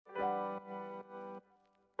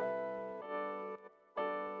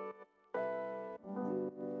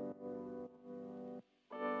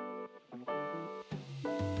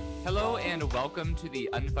and welcome to the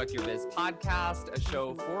Unfuck Your Biz podcast, a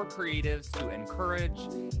show for creatives to encourage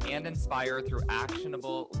and inspire through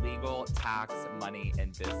actionable legal, tax, money,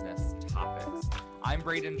 and business topics. I'm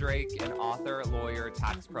Braden Drake, an author, lawyer,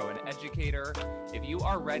 tax pro, and educator. If you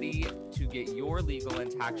are ready to get your legal and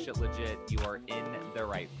tax shit legit, you are in the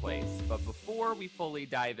right place. But before we fully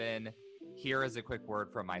dive in, here is a quick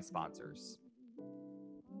word from my sponsors.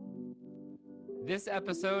 This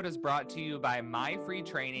episode is brought to you by my free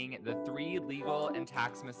training, The 3 Legal and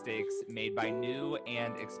Tax Mistakes Made by New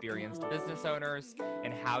and Experienced Business Owners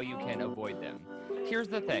and How You Can Avoid Them. Here's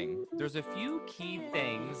the thing. There's a few key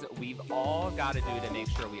things we've all got to do to make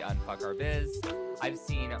sure we unfuck our biz. I've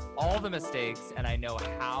seen all the mistakes and I know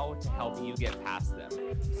how to help you get past them.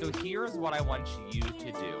 So here's what I want you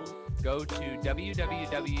to do. Go to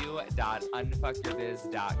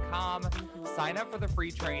www.unfuckyourbiz.com, sign up for the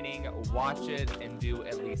free training, watch it, and do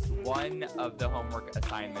at least one of the homework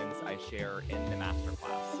assignments I share in the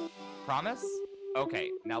masterclass. Promise? Okay,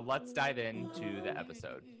 now let's dive into the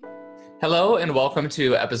episode. Hello and welcome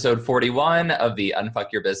to episode 41 of the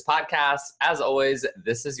Unfuck Your Biz podcast. As always,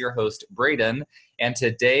 this is your host, Braden, and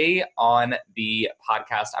today on the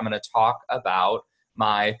podcast, I'm going to talk about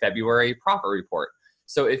my February profit report.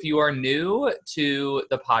 So if you are new to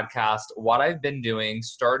the podcast, what I've been doing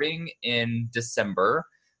starting in December,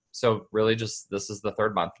 so really just this is the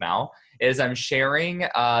third month now, is I'm sharing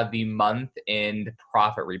the month-end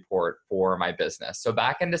profit report for my business. So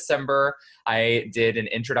back in December, I did an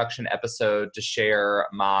introduction episode to share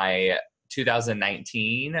my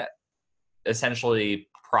 2019 essentially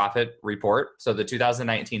profit report. So the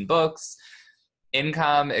 2019 books,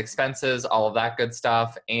 income, expenses, all of that good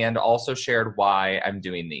stuff, and also shared why I'm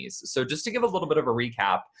doing these. So just to give a little bit of a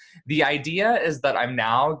recap, the idea is that I'm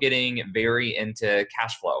now getting very into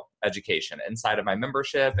cash flow education inside of my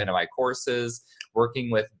membership and in my courses,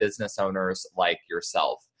 working with business owners like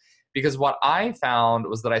yourself. Because what I found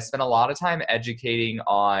was that I spent a lot of time educating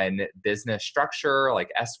on business structure,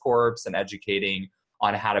 like S Corps, and educating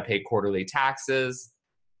on how to pay quarterly taxes,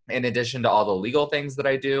 in addition to all the legal things that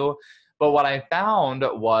I do. But what I found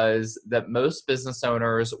was that most business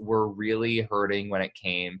owners were really hurting when it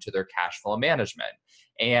came to their cash flow management.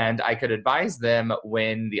 And I could advise them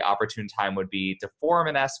when the opportune time would be to form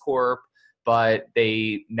an S Corp, but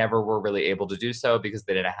they never were really able to do so because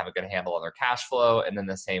they didn't have a good handle on their cash flow. And then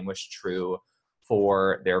the same was true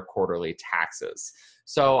for their quarterly taxes.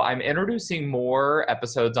 So I'm introducing more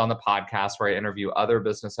episodes on the podcast where I interview other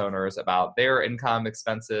business owners about their income,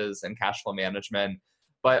 expenses, and cash flow management.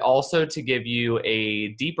 But also to give you a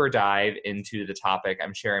deeper dive into the topic,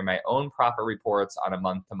 I'm sharing my own profit reports on a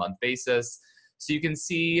month-to-month basis. So you can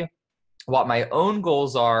see what my own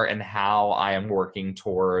goals are and how I am working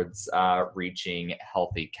towards reaching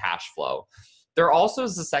healthy cash flow. There also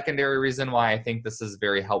is a secondary reason why I think this is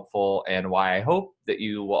very helpful and why I hope that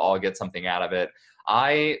you will all get something out of it.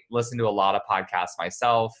 I listen to a lot of podcasts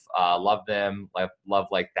myself, love them, love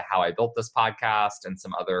like the How I Built This podcast and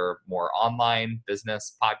some other more online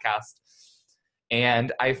business podcasts.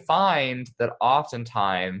 And I find that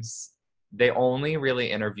oftentimes they only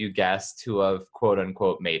really interview guests who have quote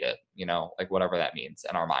unquote made it, like whatever that means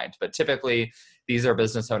in our mind. But typically these are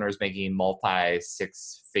business owners making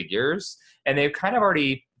multi-six figures and they've kind of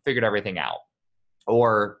already figured everything out.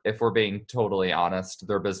 Or if we're being totally honest,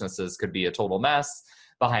 their businesses could be a total mess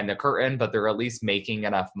behind the curtain, but they're at least making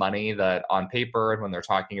enough money that on paper and when they're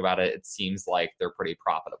talking about it, it seems like they're pretty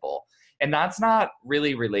profitable. And that's not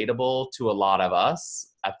really relatable to a lot of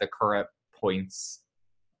us at the current points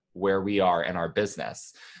where we are in our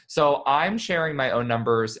business. So I'm sharing my own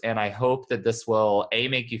numbers and I hope that this will A,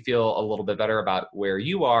 make you feel a little bit better about where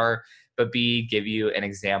you are, but B, give you an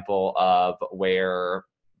example of where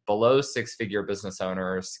below six-figure business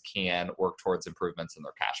owners can work towards improvements in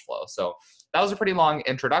their cash flow. So that was a pretty long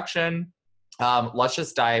introduction. Let's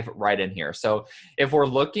just dive right in here. So if we're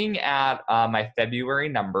looking at my February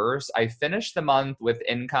numbers, I finished the month with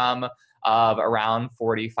income of around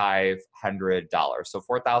 $4,500. So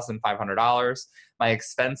 $4,500. My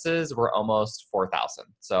expenses were almost $4,000.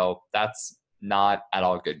 So that's not at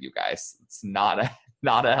all good, you guys. It's not a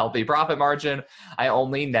healthy profit margin. I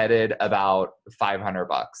only netted about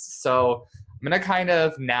 $500. So I'm going to kind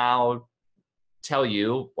of now tell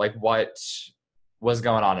you like what was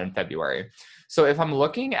going on in February. So if I'm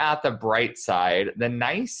looking at the bright side, the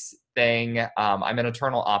nice thing, I'm an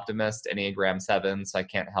eternal optimist, Enneagram 7, so I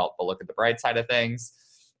can't help but look at the bright side of things.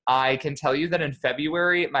 I can tell you that in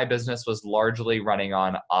February, my business was largely running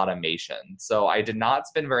on automation. So I did not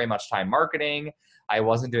spend very much time marketing. I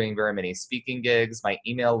wasn't doing very many speaking gigs. My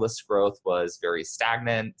email list growth was very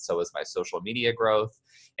stagnant. So was my social media growth.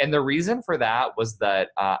 And the reason for that was that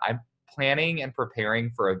I'm planning and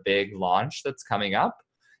preparing for a big launch that's coming up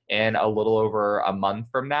in a little over a month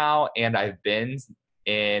from now. And I've been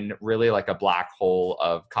in really like a black hole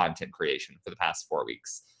of content creation for the past 4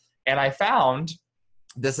 weeks. And I found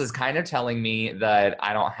this is kind of telling me that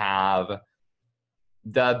I don't have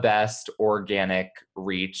the best organic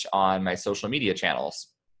reach on my social media channels,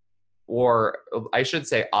 or I should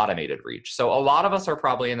say automated reach. So a lot of us are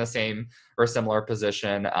probably in the same or similar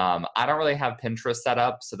position. I don't really have Pinterest set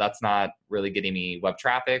up, so that's not really getting me web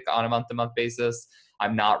traffic on a month-to-month basis.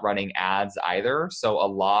 I'm not running ads either. So a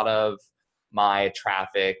lot of my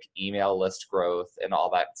traffic, email list growth, and all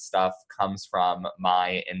that stuff comes from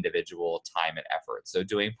my individual time and effort. So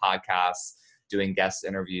doing podcasts, doing guest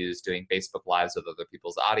interviews, doing Facebook Lives with other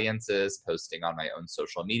people's audiences, posting on my own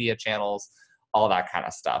social media channels, all that kind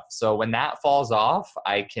of stuff. So when that falls off,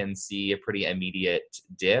 I can see a pretty immediate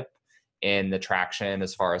dip in the traction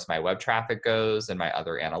as far as my web traffic goes and my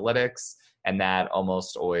other analytics. And that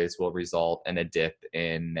almost always will result in a dip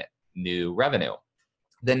in new revenue.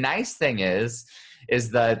 The nice thing is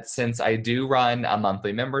that since I do run a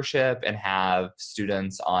monthly membership and have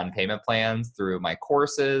students on payment plans through my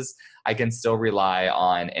courses, I can still rely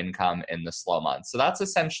on income in the slow months. So that's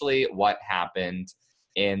essentially what happened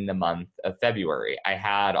in the month of February. I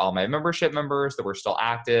had all my membership members that were still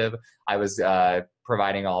active. I was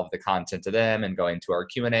providing all of the content to them and going to our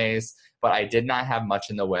Q&As, but I did not have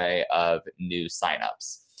much in the way of new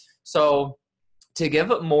signups. So to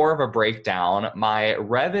give more of a breakdown, my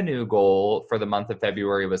revenue goal for the month of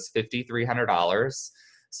February was $5,300.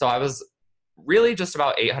 So I was really just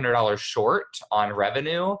about $800 short on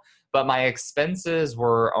revenue, but my expenses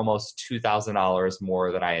were almost $2,000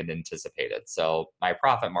 more than I had anticipated. So my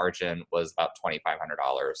profit margin was about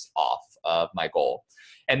 $2,500 off of my goal.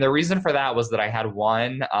 And the reason for that was that I had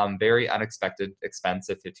one very unexpected expense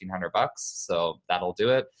of $1,500. So that'll do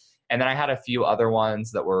it. And then I had a few other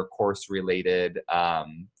ones that were course related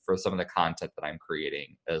for some of the content that I'm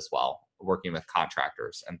creating as well, working with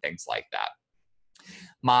contractors and things like that.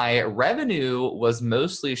 My revenue was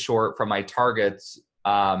mostly short from my targets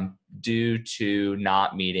due to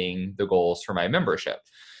not meeting the goals for my membership.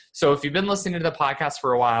 So if you've been listening to the podcast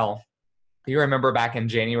for a while, you remember back in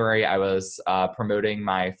January, I was promoting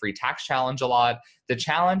my free tax challenge a lot. The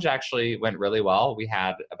challenge actually went really well. We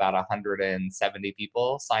had about 170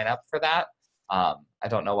 people sign up for that. I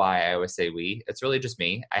don't know why I always say we. It's really just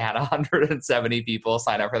me. I had 170 people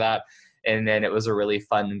sign up for that. And then it was a really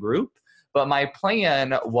fun group. But my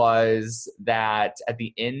plan was that at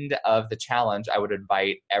the end of the challenge, I would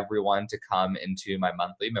invite everyone to come into my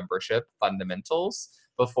monthly membership, Fundamentals,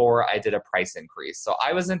 before I did a price increase. So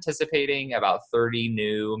I was anticipating about 30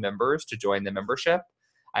 new members to join the membership.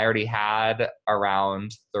 I already had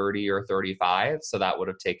around 30 or 35, so that would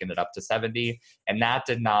have taken it up to 70, and that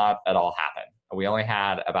did not at all happen. We only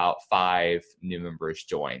had about 5 new members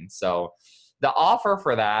join. So the offer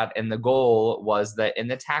for that and the goal was that in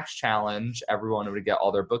the tax challenge, everyone would get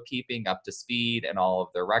all their bookkeeping up to speed and all of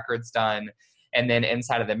their records done. And then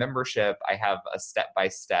inside of the membership, I have a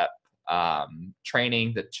step-by-step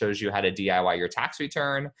training that shows you how to DIY your tax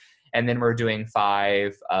return. And then we're doing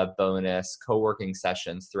 5 bonus co-working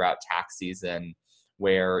sessions throughout tax season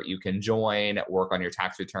where you can join, work on your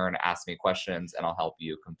tax return, ask me questions, and I'll help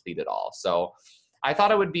you complete it all. So I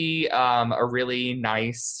thought it would be a really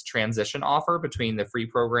nice transition offer between the free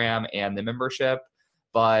program and the membership,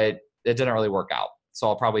 but it didn't really work out. So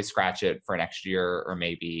I'll probably scratch it for next year or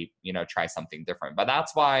maybe, try something different. But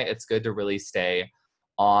that's why it's good to really stay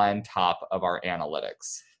on top of our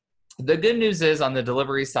analytics. The good news is on the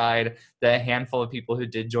delivery side, the handful of people who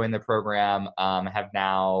did join the program have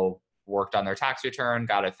now worked on their tax return,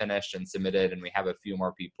 got it finished and submitted, and we have a few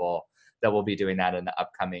more people that will be doing that in the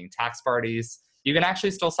upcoming tax parties. You can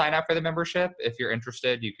actually still sign up for the membership. If you're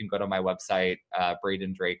interested, you can go to my website,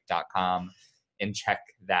 bradendrake.com, and check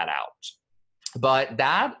that out. But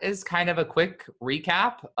that is kind of a quick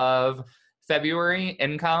recap of February.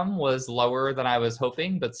 Income was lower than I was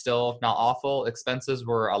hoping, but still not awful. Expenses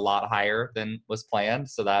were a lot higher than was planned,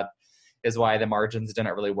 so that is why the margins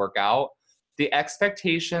didn't really work out. The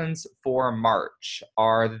expectations for March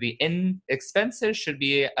are the expenses should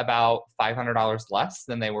be about $500 less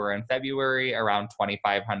than they were in February, around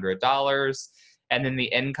 $2,500. And then the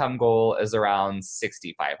income goal is around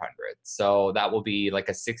 $6,500. So that will be like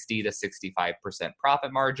a 60 to 65%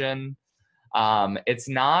 profit margin. It's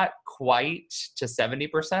not quite to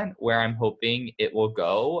 70% where I'm hoping it will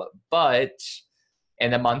go, but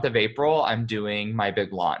in the month of April, I'm doing my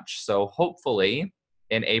big launch. So hopefully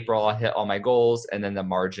in April, I'll hit all my goals and then the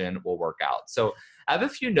margin will work out. So I have a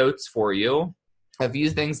few notes for you a few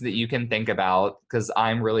things that you can think about, because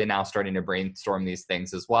I'm really now starting to brainstorm these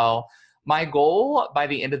things as well. My goal by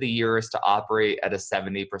the end of the year is to operate at a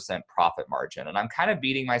 70% profit margin. And I'm kind of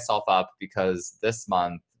beating myself up because this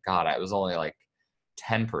month, God, I was only like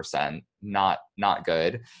 10%, not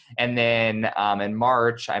good. And then in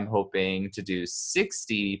March, I'm hoping to do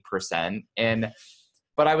 60%.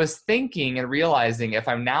 But I was thinking and realizing if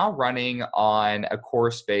I'm now running on a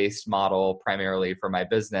course-based model primarily for my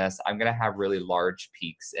business, I'm going to have really large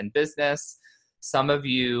peaks in business. Some of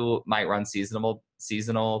you might run seasonal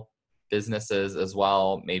businesses as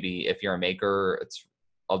well. Maybe if you're a maker,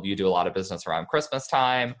 you do a lot of business around Christmas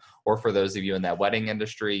time, or for those of you in that wedding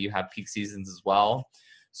industry, you have peak seasons as well.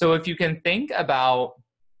 So if you can think about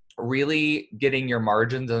really getting your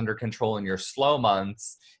margins under control in your slow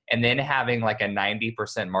months, and then having like a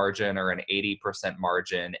 90% margin or an 80%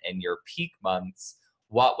 margin in your peak months,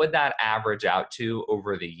 what would that average out to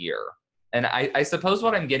over the year? And I suppose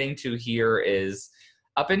what I'm getting to here is,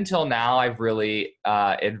 up until now, I've really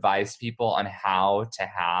advised people on how to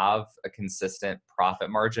have a consistent profit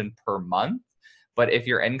margin per month. But if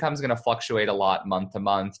your income is going to fluctuate a lot month to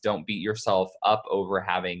month, don't beat yourself up over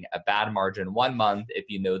having a bad margin one month if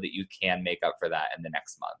you know that you can make up for that in the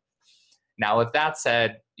next month. Now, with that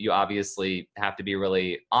said, you obviously have to be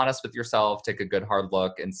really honest with yourself, take a good hard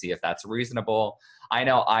look and see if that's reasonable. I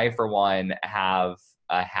know I, for one, have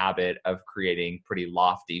a habit of creating pretty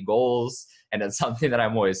lofty goals, and it's something that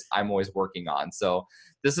I'm always working on. So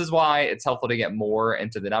this is why it's helpful to get more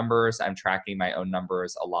into the numbers. I'm tracking my own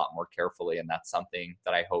numbers a lot more carefully, and that's something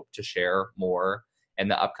that I hope to share more in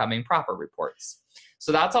the upcoming profit reports.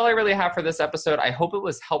 So that's all I really have for this episode. I hope it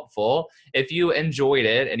was helpful. If you enjoyed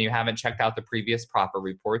it and you haven't checked out the previous profit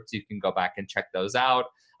reports, you can go back and check those out.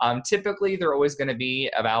 Typically, they're always going to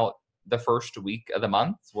be about the first week of the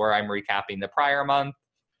month where I'm recapping the prior month,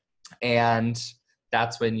 and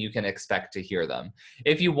that's when you can expect to hear them.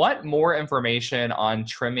 If you want more information on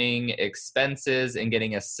trimming expenses and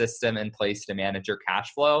getting a system in place to manage your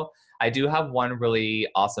cash flow, I do have one really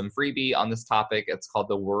awesome freebie on this topic. It's called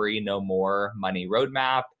the Worry No More Money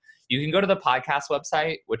Roadmap. You can go to the podcast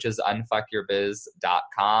website, which is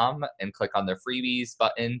unfuckyourbiz.com, and click on the freebies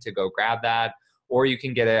button to go grab that. Or you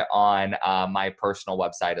can get it on my personal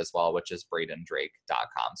website as well, which is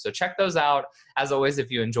bradendrake.com. So check those out. As always,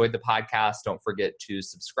 if you enjoyed the podcast, don't forget to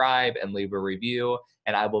subscribe and leave a review.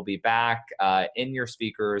 And I will be back in your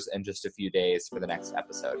speakers in just a few days for the next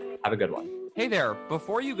episode. Have a good one. Hey there.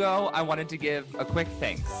 Before you go, I wanted to give a quick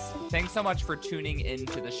thanks. Thanks so much for tuning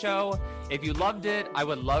into the show. If you loved it, I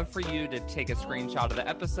would love for you to take a screenshot of the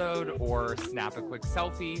episode or snap a quick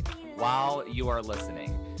selfie while you are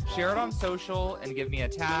listening. Share it on social and give me a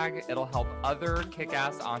tag. It'll help other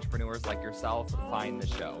kick-ass entrepreneurs like yourself find the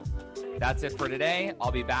show. That's it for today.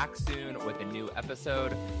 I'll be back soon with a new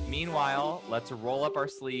episode. Meanwhile, let's roll up our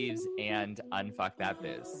sleeves and unfuck that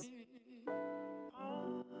biz.